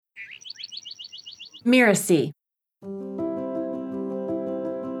Miracy.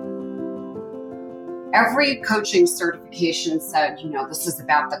 Every coaching certification said, this is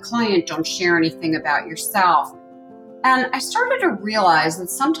about the client, don't share anything about yourself. And I started to realize that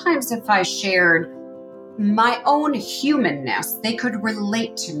sometimes if I shared my own humanness, they could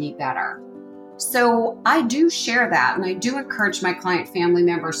relate to me better. So I do share that, and I do encourage my client family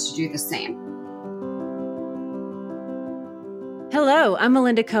members to do the same. Hello, I'm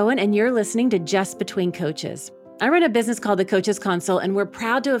Melinda Cohen, and you're listening to Just Between Coaches. I run a business called The Coaches Consult, and we're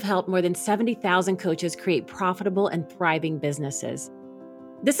proud to have helped more than 70,000 coaches create profitable and thriving businesses.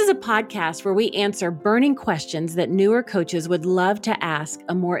 This is a podcast where we answer burning questions that newer coaches would love to ask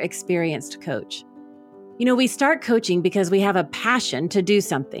a more experienced coach. We start coaching because we have a passion to do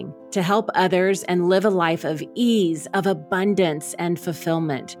something, to help others and live a life of ease, of abundance, and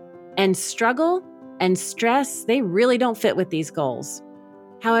fulfillment. And struggle and stress, they really don't fit with these goals.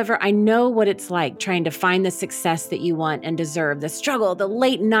 However, I know what it's like trying to find the success that you want and deserve, the struggle, the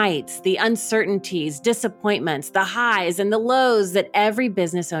late nights, the uncertainties, disappointments, the highs and the lows that every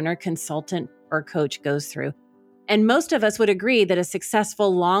business owner, consultant, or coach goes through. And most of us would agree that a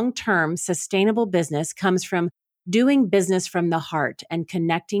successful, long-term, sustainable business comes from doing business from the heart and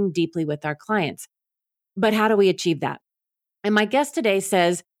connecting deeply with our clients. But how do we achieve that? And my guest today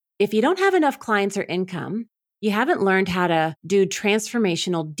says, if you don't have enough clients or income, you haven't learned how to do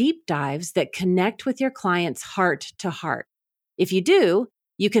transformational deep dives that connect with your client's heart to heart. If you do,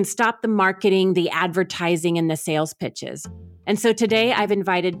 you can stop the marketing, the advertising, and the sales pitches. And so today I've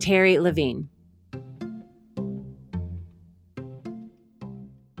invited Terry Levine.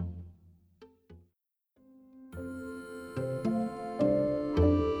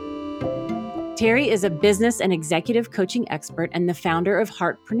 Terry is a business and executive coaching expert and the founder of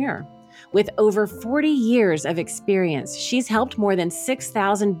Heartpreneur. With over 40 years of experience, she's helped more than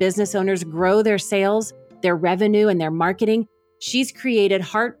 6,000 business owners grow their sales, their revenue, and their marketing. She's created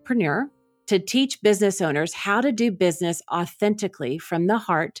Heartpreneur to teach business owners how to do business authentically from the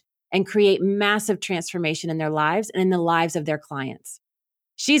heart and create massive transformation in their lives and in the lives of their clients.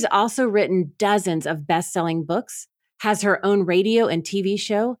 She's also written dozens of best-selling books, has her own radio and TV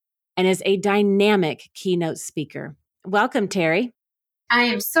show, and is a dynamic keynote speaker. Welcome, Terry. I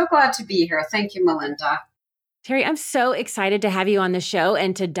am so glad to be here. Thank you, Melinda. Terry, I'm so excited to have you on the show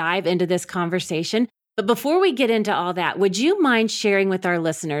and to dive into this conversation. But before we get into all that, would you mind sharing with our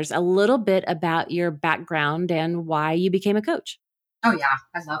listeners a little bit about your background and why you became a coach? Oh, yeah.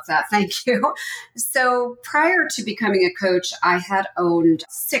 I love that. Thank you. So prior to becoming a coach, I had owned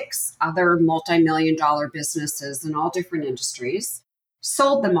 6 other multi-million-dollar businesses in all different industries.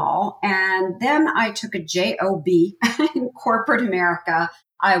 Sold them all. And then I took a job in corporate America.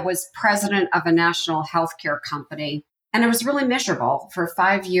 I was president of a national healthcare company, and I was really miserable for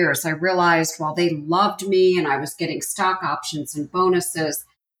 5 years. I realized while they loved me and I was getting stock options and bonuses,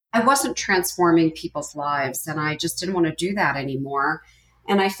 I wasn't transforming people's lives, and I just didn't want to do that anymore.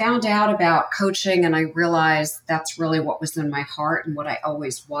 And I found out about coaching, and I realized that's really what was in my heart and what I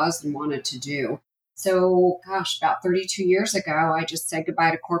always was and wanted to do. So, about 32 years ago, I just said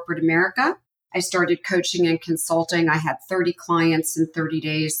goodbye to corporate America. I started coaching and consulting. I had 30 clients in 30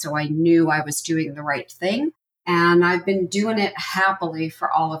 days, so I knew I was doing the right thing. And I've been doing it happily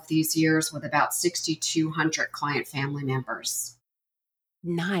for all of these years with about 6,200 client family members.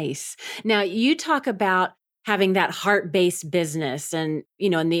 Nice. Now, you talk about having that heart-based business. And,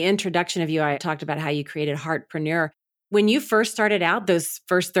 in the introduction of you, I talked about how you created Heartpreneur. When you first started out, those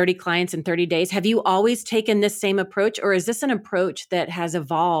first 30 clients in 30 days, have you always taken this same approach, or is this an approach that has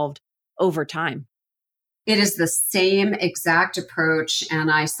evolved over time? It is the same exact approach.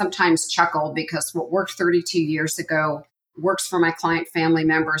 And I sometimes chuckle because what worked 32 years ago works for my client family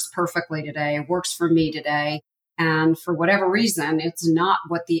members perfectly today, works for me today. And for whatever reason, it's not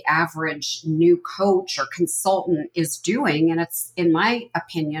what the average new coach or consultant is doing. And it's, in my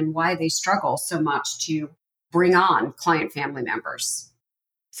opinion, why they struggle so much to bring on client family members.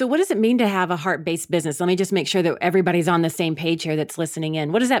 So what does it mean to have a heart-based business? Let me just make sure that everybody's on the same page here that's listening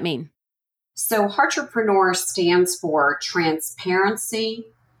in. What does that mean? So Heartpreneur stands for transparency,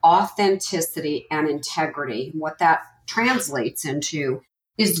 authenticity, and integrity. What that translates into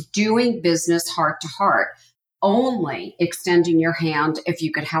is doing business heart to heart, only extending your hand if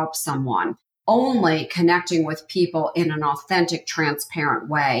you could help someone, only connecting with people in an authentic, transparent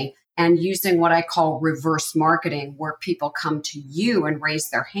way, and using what I call reverse marketing, where people come to you and raise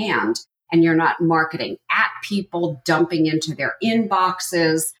their hand, and you're not marketing at people, dumping into their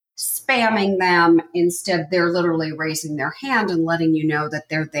inboxes, spamming them. Instead, they're literally raising their hand and letting you know that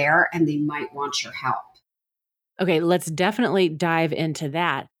they're there and they might want your help. Okay, let's definitely dive into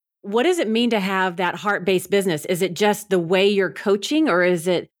that. What does it mean to have that heart-based business? Is it just the way you're coaching, or is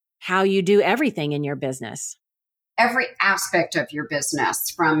it how you do everything in your business? Every aspect of your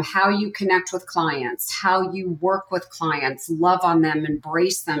business, from how you connect with clients, how you work with clients, love on them,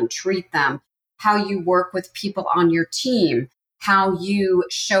 embrace them, treat them, how you work with people on your team, how you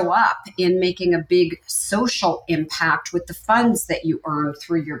show up in making a big social impact with the funds that you earn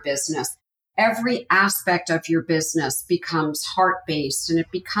through your business. Every aspect of your business becomes heart-based and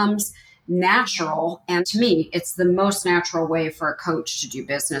it becomes natural. And to me, it's the most natural way for a coach to do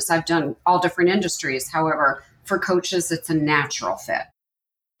business. I've done all different industries. However, for coaches, it's a natural fit.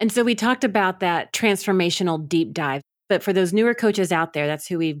 And so we talked about that transformational deep dive. But for those newer coaches out there, that's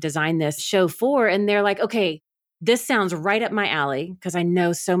who we've designed this show for. And they're like, okay, this sounds right up my alley, because I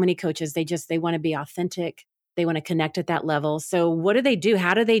know so many coaches, they want to be authentic. They want to connect at that level. So what do they do?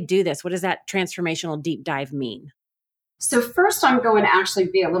 How do they do this? What does that transformational deep dive mean? So first, I'm going to actually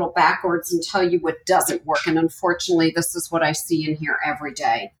be a little backwards and tell you what doesn't work. And unfortunately, this is what I see in here every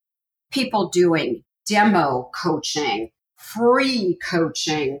day. People doing demo coaching, free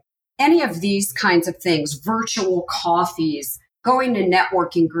coaching, any of these kinds of things, virtual coffees, going to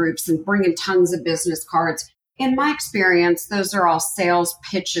networking groups and bringing tons of business cards. In my experience, those are all sales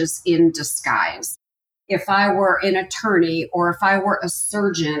pitches in disguise. If I were an attorney or if I were a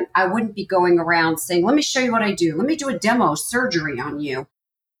surgeon, I wouldn't be going around saying, let me show you what I do. Let me do a demo surgery on you.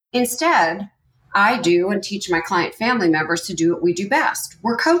 Instead, I do and teach my client family members to do what we do best.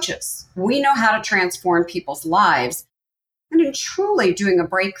 We're coaches. We know how to transform people's lives and in truly doing a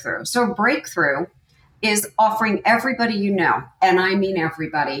breakthrough. So a breakthrough is offering everybody you know, and I mean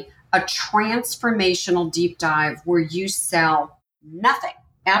everybody, a transformational deep dive where you sell nothing,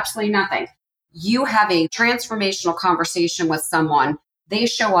 absolutely nothing. You have a transformational conversation with someone. They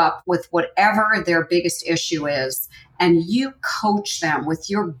show up with whatever their biggest issue is, and you coach them with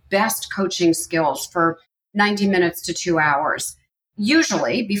your best coaching skills for 90 minutes to 2 hours.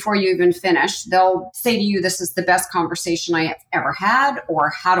 Usually, before you even finish, they'll say to you, this is the best conversation I have ever had, or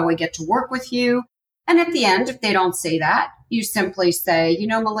how do I get to work with you? And at the end, if they don't say that, you simply say,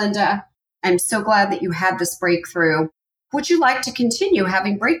 Melinda, I'm so glad that you had this breakthrough. Would you like to continue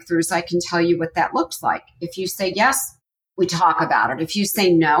having breakthroughs? I can tell you what that looks like. If you say yes, we talk about it. If you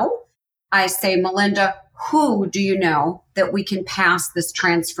say no, I say, Melinda, who do you know that we can pass this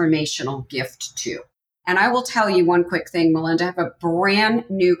transformational gift to? And I will tell you one quick thing, Melinda. I have a brand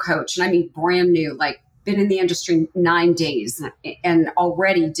new coach, and I mean brand new, like been in the industry 9 days and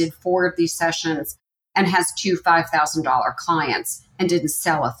already did 4 of these sessions and has 2 $5,000 clients and didn't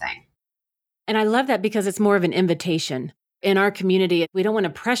sell a thing. And I love that because it's more of an invitation. In our community, we don't want to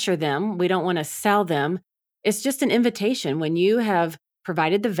pressure them. We don't want to sell them. It's just an invitation. When you have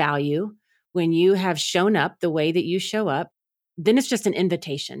provided the value, when you have shown up the way that you show up, then it's just an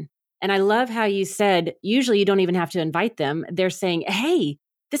invitation. And I love how you said, usually you don't even have to invite them. They're saying, hey,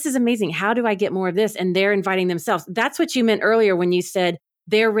 this is amazing. How do I get more of this? And they're inviting themselves. That's what you meant earlier when you said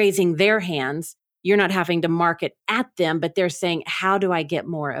they're raising their hands. You're not having to market at them, but they're saying, how do I get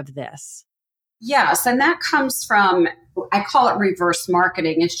more of this? Yes, and that comes from, I call it reverse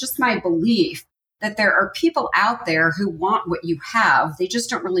marketing. It's just my belief that there are people out there who want what you have. They just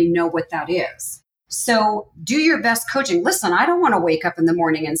don't really know what that is. So do your best coaching. Listen, I don't want to wake up in the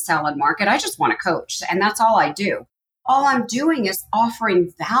morning and sell and market. I just want to coach. And that's all I do. All I'm doing is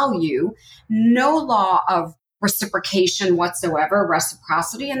offering value, no law of reciprocation whatsoever,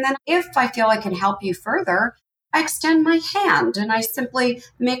 reciprocity. And then if I feel I can help you further, I extend my hand and I simply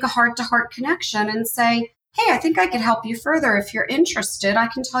make a heart-to-heart connection and say, hey, I think I could help you further. If you're interested, I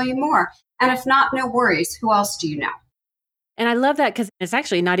can tell you more. And if not, no worries. Who else do you know? And I love that because it's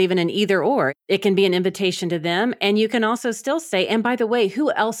actually not even an either or. It can be an invitation to them. And you can also still say, and by the way,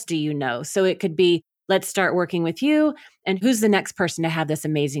 who else do you know? So it could be, let's start working with you. And who's the next person to have this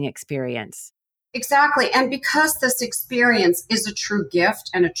amazing experience? Exactly. And because this experience is a true gift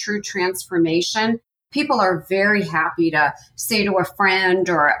and a true transformation, people are very happy to say to a friend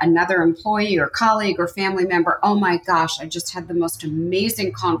or another employee or colleague or family member, oh my gosh, I just had the most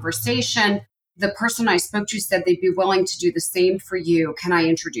amazing conversation. The person I spoke to said they'd be willing to do the same for you. Can I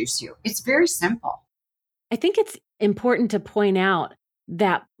introduce you? It's very simple. I think it's important to point out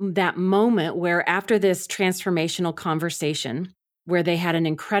that moment where after this transformational conversation, where they had an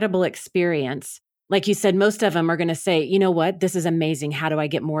incredible experience, like you said, most of them are going to say, you know what, this is amazing. How do I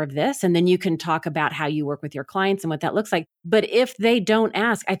get more of this? And then you can talk about how you work with your clients and what that looks like. But if they don't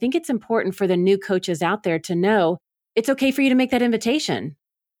ask, I think it's important for the new coaches out there to know it's okay for you to make that invitation.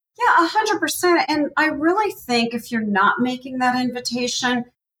 Yeah, 100%. And I really think if you're not making that invitation,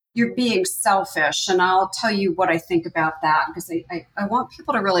 you're being selfish. And I'll tell you what I think about that because I want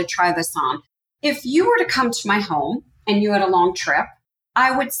people to really try this on. If you were to come to my home and you had a long trip,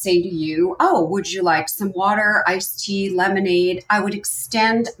 I would say to you, oh, would you like some water, iced tea, lemonade? I would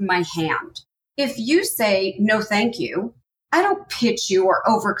extend my hand. If you say, no, thank you, I don't pitch you or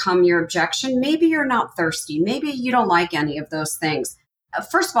overcome your objection. Maybe you're not thirsty. Maybe you don't like any of those things.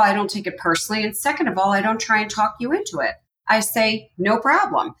 First of all, I don't take it personally. And second of all, I don't try and talk you into it. I say, no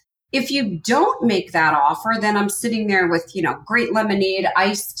problem. If you don't make that offer, then I'm sitting there with, great lemonade,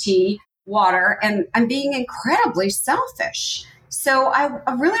 iced tea, water, and I'm being incredibly selfish. So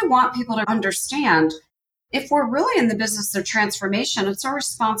I really want people to understand if we're really in the business of transformation, it's our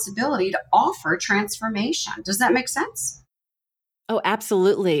responsibility to offer transformation. Does that make sense? Oh,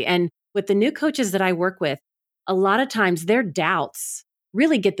 absolutely. And with the new coaches that I work with, a lot of times their doubts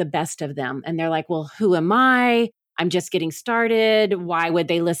really get the best of them. And they're like, well, who am I? I'm just getting started. Why would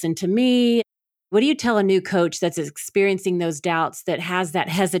they listen to me? What do you tell a new coach that's experiencing those doubts, that has that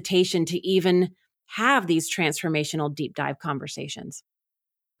hesitation to even have these transformational deep dive conversations?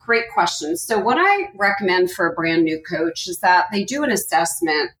 Great question. So what I recommend for a brand new coach is that they do an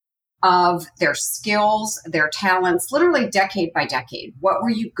assessment of their skills, their talents, literally decade by decade. What were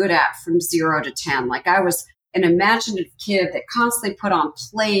you good at from 0 to 10? Like I was an imaginative kid that constantly put on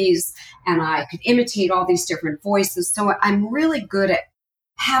plays and I could imitate all these different voices. So I'm really good at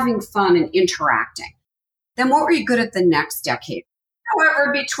having fun and interacting. Then what were you good at the next decade?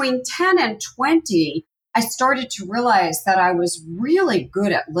 However, between 10 and 20, I started to realize that I was really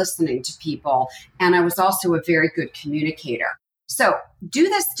good at listening to people, and I was also a very good communicator. So do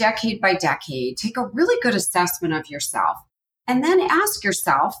this decade by decade, take a really good assessment of yourself, and then ask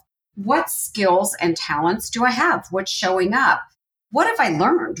yourself, what skills and talents do I have? What's showing up? What have I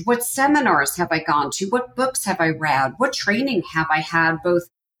learned? What seminars have I gone to? What books have I read? What training have I had, both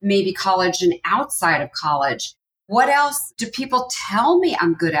maybe college and outside of college? What else do people tell me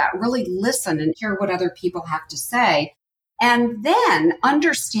I'm good at? Really listen and hear what other people have to say. And then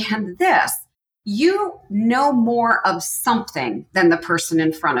understand this. You know more of something than the person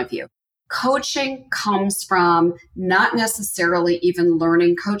in front of you. Coaching comes from not necessarily even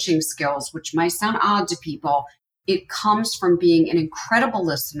learning coaching skills, which might sound odd to people. It comes from being an incredible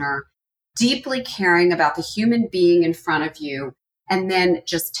listener, deeply caring about the human being in front of you, and then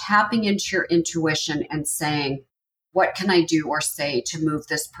just tapping into your intuition and saying, what can I do or say to move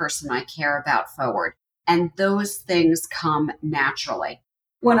this person I care about forward? And those things come naturally.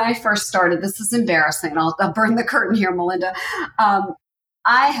 When I first started, this is embarrassing, and I'll burn the curtain here, Melinda.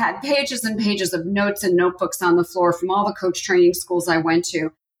 I had pages and pages of notes and notebooks on the floor from all the coach training schools I went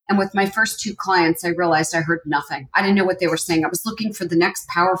to. And with my first 2 clients, I realized I heard nothing. I didn't know what they were saying. I was looking for the next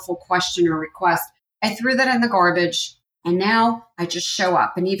powerful question or request. I threw that in the garbage. And now I just show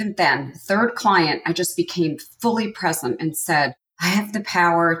up. And even then, 3rd client, I just became fully present and said, I have the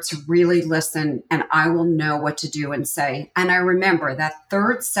power to really listen and I will know what to do and say. And I remember that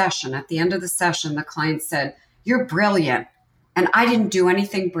 3rd session, at the end of the session, the client said, you're brilliant. And I didn't do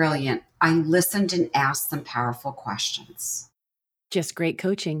anything brilliant. I listened and asked some powerful questions. Just great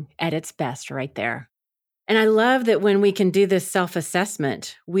coaching at its best right there. And I love that when we can do this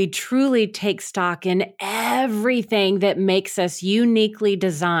self-assessment, we truly take stock in everything that makes us uniquely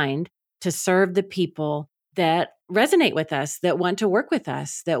designed to serve the people that resonate with us, that want to work with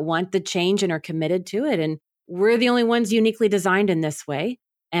us, that want the change and are committed to it. And we're the only ones uniquely designed in this way.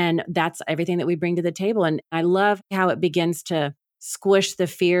 And that's everything that we bring to the table. And I love how it begins to squish the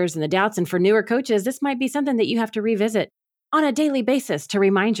fears and the doubts. And for newer coaches, this might be something that you have to revisit on a daily basis to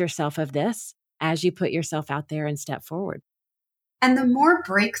remind yourself of this as you put yourself out there and step forward. And the more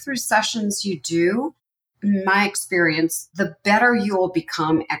breakthrough sessions you do, in my experience, the better you will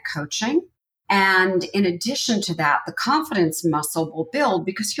become at coaching. And in addition to that, the confidence muscle will build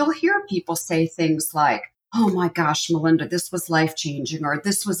because you'll hear people say things like, oh my gosh, Melinda, this was life-changing, or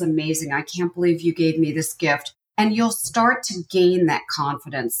this was amazing. I can't believe you gave me this gift. And you'll start to gain that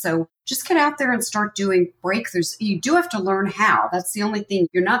confidence. So just get out there and start doing breakthroughs. You do have to learn how. That's the only thing.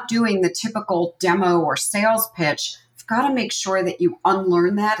 You're not doing the typical demo or sales pitch. You've got to make sure that you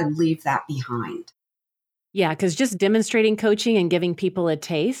unlearn that and leave that behind. Yeah, because just demonstrating coaching and giving people a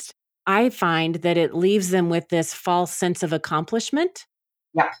taste, I find that it leaves them with this false sense of accomplishment,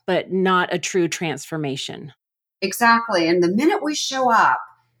 but not a true transformation. Exactly. And the minute we show up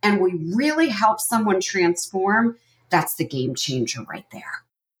and we really help someone transform, that's the game changer right there.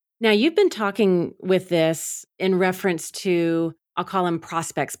 Now, you've been talking with this in reference to, I'll call them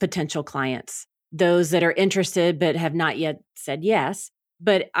prospects, potential clients, those that are interested but have not yet said yes.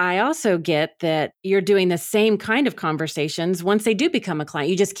 But I also get that you're doing the same kind of conversations once they do become a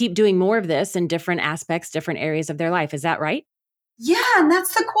client. You just keep doing more of this in different aspects, different areas of their life. Is that right? Yeah, and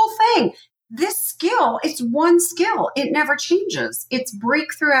that's the cool thing. This skill, it's one skill. It never changes. It's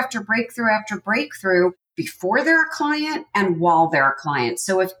breakthrough after breakthrough after breakthrough before they're a client and while they're a client.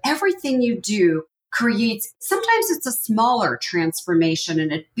 So if everything you do creates, sometimes it's a smaller transformation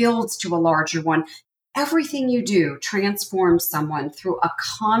and it builds to a larger one. Everything you do transforms someone through a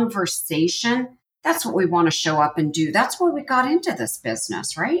conversation. That's what we want to show up and do. That's why we got into this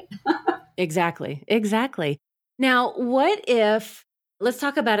business, right? Exactly. Exactly. Now, what if, let's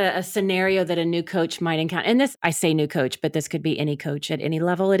talk about a scenario that a new coach might encounter. And this, I say new coach, but this could be any coach at any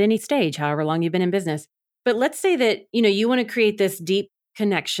level, at any stage, however long you've been in business. But let's say that, you want to create this deep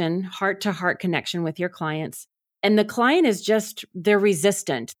connection, heart to heart connection with your clients. And the client is just, they're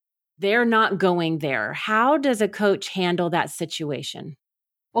resistant. They're not going there. How does a coach handle that situation?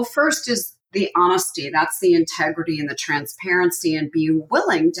 Well, first is the honesty. That's the integrity and the transparency and being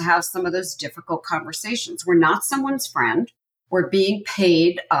willing to have some of those difficult conversations. We're not someone's friend. We're being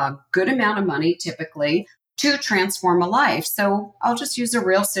paid a good amount of money typically to transform a life. So I'll just use a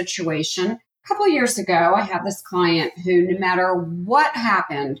real situation. A couple of years ago, I had this client who, no matter what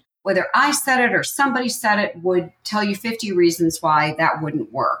happened, whether I said it or somebody said it, would tell you 50 reasons why that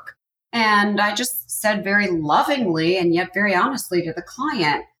wouldn't work. And I just said very lovingly and yet very honestly to the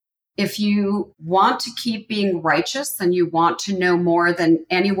client, if you want to keep being righteous and you want to know more than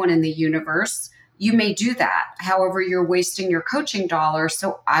anyone in the universe, you may do that. However, you're wasting your coaching dollars,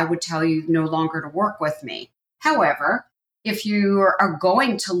 so I would tell you no longer to work with me. However, if you are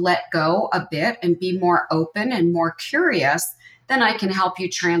going to let go a bit and be more open and more curious, then I can help you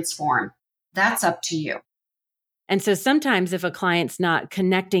transform. That's up to you. And so sometimes if a client's not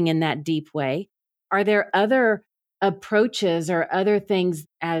connecting in that deep way, are there other approaches or other things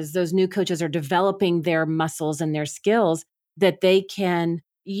as those new coaches are developing their muscles and their skills that they can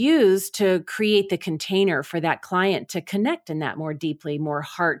use to create the container for that client to connect in that more deeply, more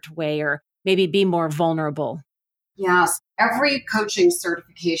heart way, or maybe be more vulnerable? Yes. Every coaching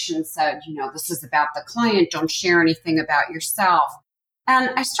certification said, this is about the client. Don't share anything about yourself.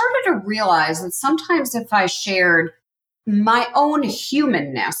 And I started to realize that sometimes if I shared my own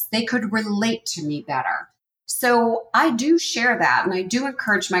humanness, they could relate to me better. So I do share that, and I do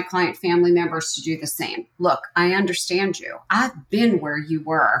encourage my client family members to do the same. Look, I understand you. I've been where you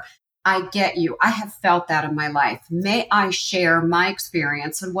were. I get you. I have felt that in my life. May I share my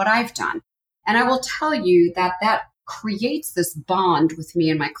experience and what I've done? And I will tell you that that creates this bond with me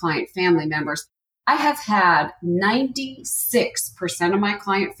and my client family members. I have had 96% of my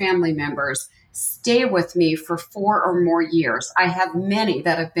client family members stay with me for 4 or more years. I have many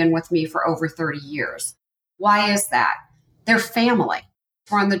that have been with me for over 30 years. Why is that? They're family.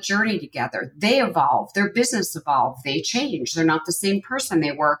 We're on the journey together. They evolve. Their business evolved. They change. They're not the same person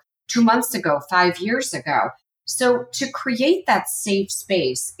they were 2 months ago, 5 years ago. So to create that safe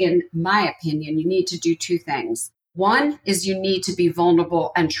space, in my opinion, you need to do 2 things. One is you need to be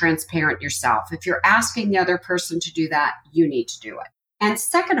vulnerable and transparent yourself. If you're asking the other person to do that, you need to do it. And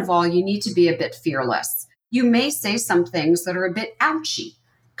second of all, you need to be a bit fearless. You may say some things that are a bit ouchy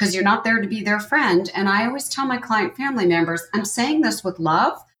because you're not there to be their friend. And I always tell my client family members, I'm saying this with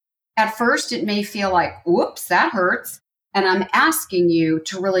love. At first, it may feel like, whoops, that hurts. And I'm asking you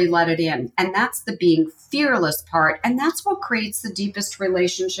to really let it in. And that's the being fearless part. And that's what creates the deepest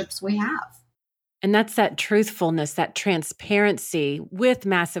relationships we have. And that's that truthfulness, that transparency with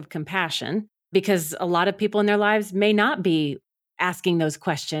massive compassion, because a lot of people in their lives may not be asking those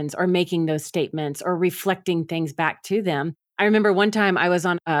questions or making those statements or reflecting things back to them. I remember one time I was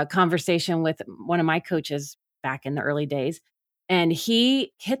on a conversation with one of my coaches back in the early days, and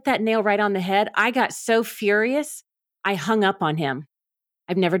he hit that nail right on the head. I got so furious, I hung up on him.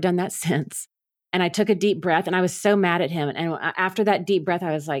 I've never done that since. And I took a deep breath and I was so mad at him. And after that deep breath,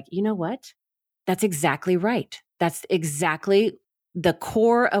 I was like, you know what? That's exactly right. That's exactly the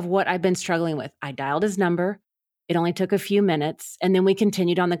core of what I've been struggling with. I dialed his number. It only took a few minutes. And then we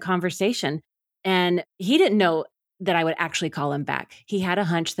continued on the conversation. And he didn't know that I would actually call him back. He had a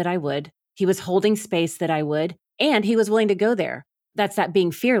hunch that I would. He was holding space that I would. And he was willing to go there. That's that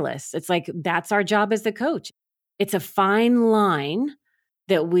being fearless. It's like, that's our job as the coach. It's a fine line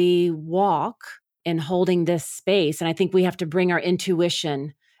that we walk in holding this space. And I think we have to bring our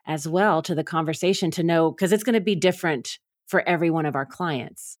intuition as well to the conversation to know, because it's going to be different for every one of our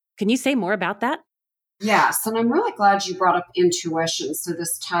clients. Can you say more about that? Yes. And I'm really glad you brought up intuition. So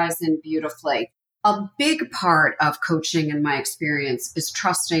this ties in beautifully. A big part of coaching, in my experience, is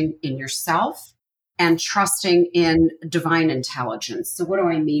trusting in yourself and trusting in divine intelligence. So what do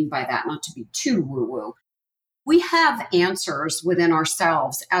I mean by that? Not to be too woo-woo. We have answers within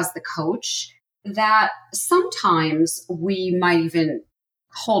ourselves as the coach that sometimes we might even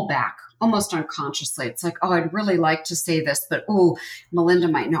hold back almost unconsciously. It's like, oh, I'd really like to say this, but oh, Melinda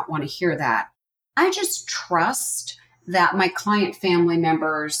might not want to hear that. I just trust that my client family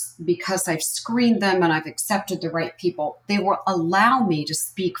members, because I've screened them and I've accepted the right people, they will allow me to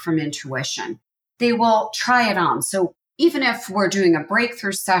speak from intuition. They will try it on. So even if we're doing a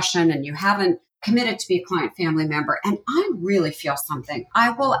breakthrough session and you haven't committed to be a client family member and I really feel something,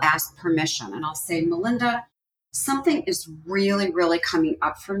 I will ask permission and I'll say, Melinda, something is really, really coming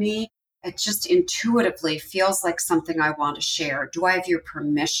up for me. It just intuitively feels like something I want to share. Do I have your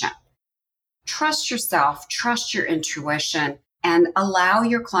permission? Trust yourself, trust your intuition, and allow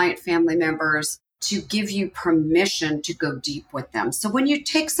your client family members to give you permission to go deep with them. So when you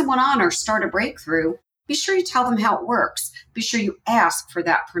take someone on or start a breakthrough, be sure you tell them how it works. Be sure you ask for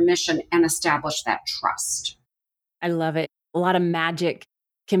that permission and establish that trust. I love it. A lot of magic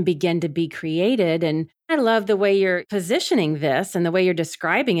can begin to be created. And I love the way you're positioning this and the way you're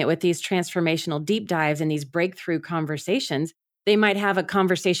describing it with these transformational deep dives and these breakthrough conversations. They might have a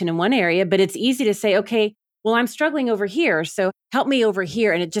conversation in one area, but it's easy to say, okay, well, I'm struggling over here, so help me over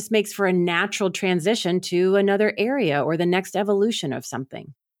here. And it just makes for a natural transition to another area or the next evolution of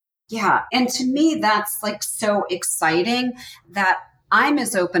something. Yeah. And to me, that's like so exciting that I'm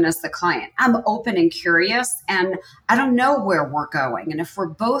as open as the client. I'm open and curious, and I don't know where we're going. And if we're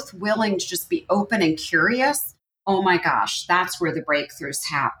both willing to just be open and curious, oh my gosh, that's where the breakthroughs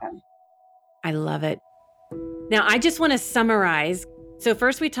happen. I love it. Now, I just want to summarize. So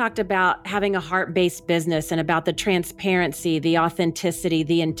first we talked about having a heart-based business and about the transparency, the authenticity,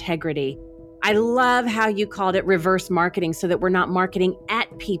 the integrity. I love how you called it reverse marketing so that we're not marketing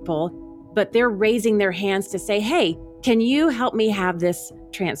at people, but they're raising their hands to say, hey, can you help me have this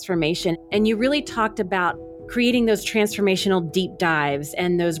transformation? And you really talked about creating those transformational deep dives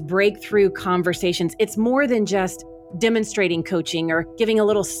and those breakthrough conversations. It's more than just demonstrating coaching or giving a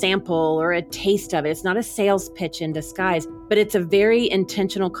little sample or a taste of it. It's not a sales pitch in disguise, but it's a very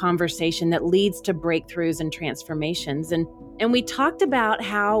intentional conversation that leads to breakthroughs and transformations. And we talked about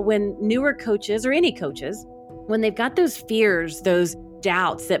how when newer coaches or any coaches, when they've got those fears, those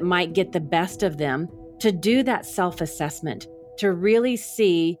doubts that might get the best of them, to do that self-assessment, to really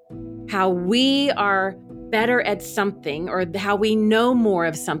see how we are better at something or how we know more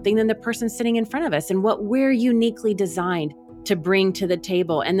of something than the person sitting in front of us and what we're uniquely designed to bring to the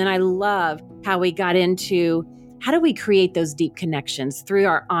table. And then I love how we got into how do we create those deep connections through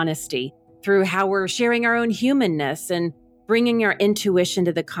our honesty, through how we're sharing our own humanness and bringing our intuition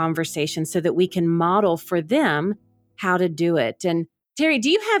to the conversation so that we can model for them how to do it. And Terry, do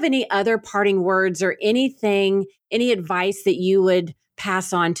you have any other parting words or anything, any advice that you would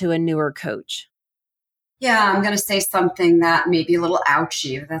pass on to a newer coach? Yeah, I'm going to say something that may be a little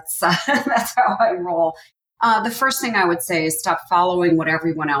ouchy. That's how I roll. The first thing I would say is stop following what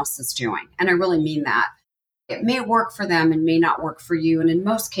everyone else is doing. And I really mean that. It may work for them and may not work for you. And in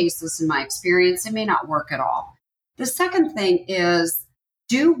most cases, in my experience, it may not work at all. The second thing is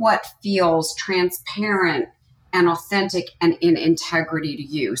do what feels transparent and authentic and in integrity to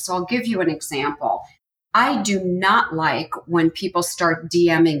you. So I'll give you an example. I do not like when people start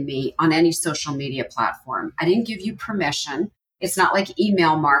DMing me on any social media platform. I didn't give you permission. It's not like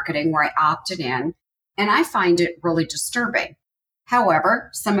email marketing where I opted in, and I find it really disturbing. However,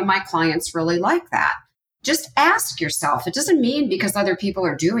 some of my clients really like that. Just ask yourself. It doesn't mean because other people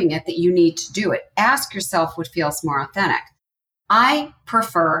are doing it that you need to do it. Ask yourself what feels more authentic. I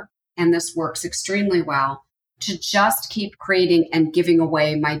prefer, and this works extremely well, to just keep creating and giving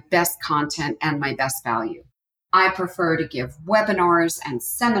away my best content and my best value. I prefer to give webinars and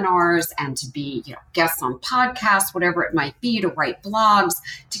seminars and to be, guests on podcasts, whatever it might be, to write blogs,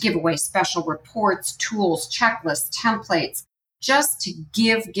 to give away special reports, tools, checklists, templates, just to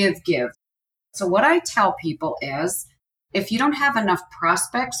give. So what I tell people is, if you don't have enough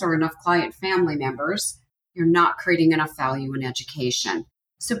prospects or enough client family members, you're not creating enough value in education.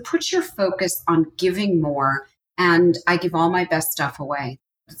 So put your focus on giving more. And I give all my best stuff away.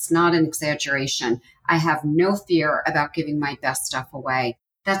 It's not an exaggeration. I have no fear about giving my best stuff away.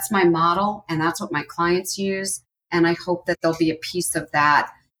 That's my model, and that's what my clients use. And I hope that there'll be a piece of that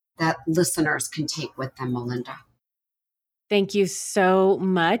listeners can take with them, Melinda. Thank you so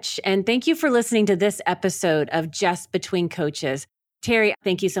much. And thank you for listening to this episode of Just Between Coaches. Terry,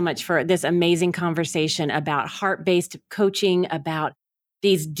 thank you so much for this amazing conversation about heart-based coaching, about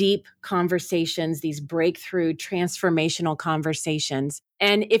these deep conversations, these breakthrough transformational conversations.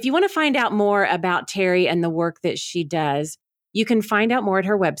 And if you want to find out more about Terry and the work that she does, you can find out more at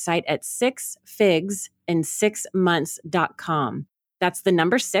her website at 6figsin6months.com. That's the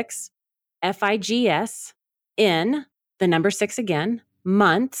number 6, FIGS, in the number 6 again,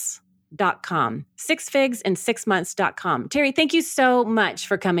 months.com. 6figsin6months.com. Terry, thank you so much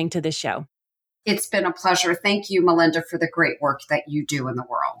for coming to the show. It's been a pleasure. Thank you, Melinda, for the great work that you do in the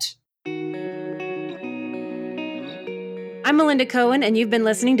world. I'm Melinda Cohen, and you've been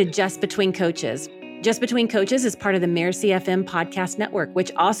listening to Just Between Coaches. Just Between Coaches is part of the Mirasee FM podcast network,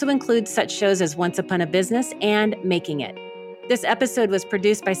 which also includes such shows as Once Upon a Business and Making It. This episode was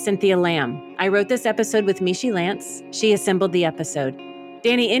produced by Cynthia Lamb. I wrote this episode with Mishi Lance. She assembled the episode.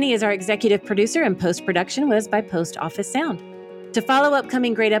 Danny Inney is our executive producer, and post-production was by Post Office Sound. To follow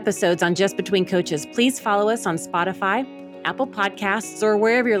upcoming great episodes on Just Between Coaches, please follow us on Spotify, Apple Podcasts, or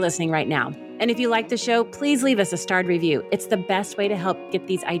wherever you're listening right now. And if you like the show, please leave us a starred review. It's the best way to help get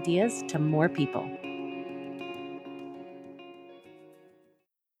these ideas to more people.